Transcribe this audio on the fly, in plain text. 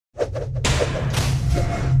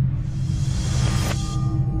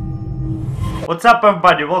What's up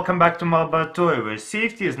everybody, welcome back to my laboratory where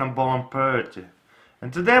safety is #1 priority.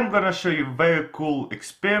 And today I'm gonna show you a very cool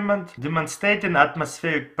experiment demonstrating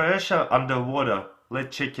atmospheric pressure underwater.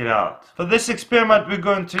 Let's check it out. For this experiment we're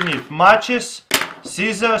going to need matches,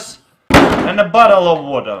 scissors and a bottle of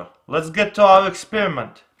water. Let's get to our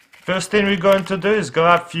experiment. First thing we're going to do is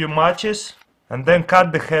grab a few matches and then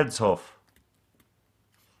cut the heads off.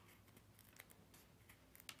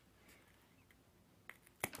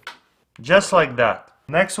 Just like that.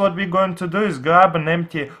 Next what we're going to do is grab an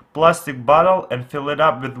empty plastic bottle and fill it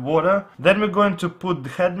up with water. Then we're going to put the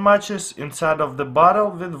head matches inside of the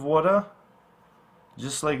bottle with water.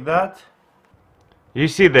 Just like that. You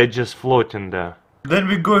see they're just floating there. Then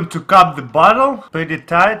we're going to cap the bottle pretty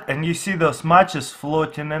tight and you see those matches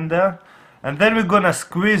floating in there. And then we're gonna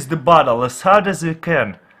squeeze the bottle as hard as we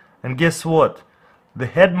can. And guess what? The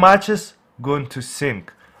head matches going to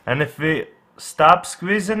sink. And if we stop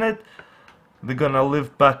squeezing it, they're gonna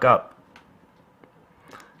lift back up.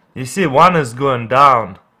 You see one is going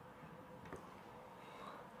down.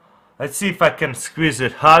 Let's see if I can squeeze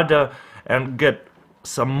it harder and get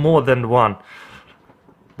some more than one.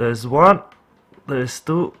 There's one, there's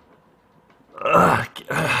two.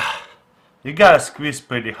 You gotta squeeze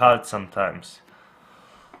pretty hard sometimes.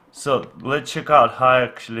 So let's check out how I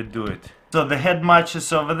actually do it. So the head match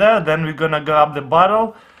is over there, then we're gonna grab the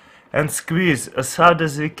bottle and squeeze as hard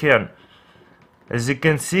as we can. As you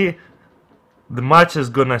can see, the match is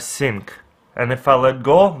gonna sink, and if I let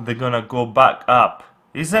go, they're gonna go back up.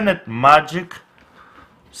 Isn't it magic?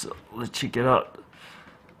 So let's check it out.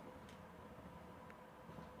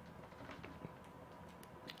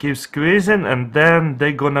 Keep squeezing and then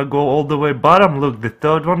they're gonna go all the way bottom. Look, the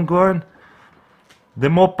third one going. The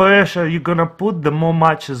more pressure you're gonna put, the more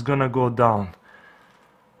match is gonna go down.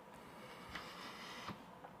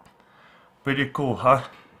 Pretty cool, huh?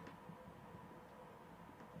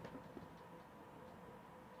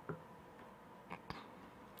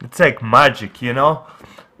 It's like magic, you know?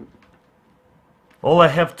 All I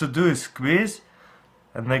have to do is squeeze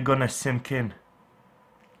and they're gonna sink in.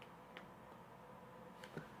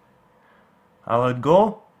 I let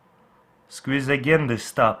go, squeeze again, they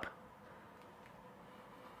stop.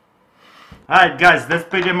 Alright guys, that's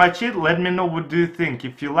pretty much it. Let me know what do you think.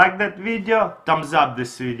 If you like that video, thumbs up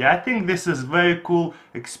this video. I think this is very cool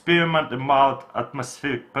experiment about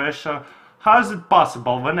atmospheric pressure. How is it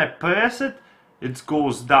possible? When I press it, it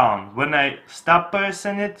goes down. When I stop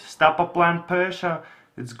pressing it, stop applying pressure,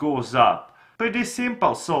 it goes up. Pretty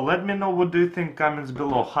simple. So let me know what do you think, comments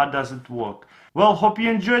below. How does it work? Well, hope you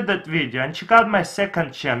enjoyed that video and check out my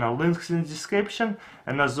second channel, links in the description.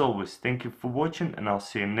 And as always, thank you for watching and I'll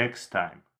see you next time.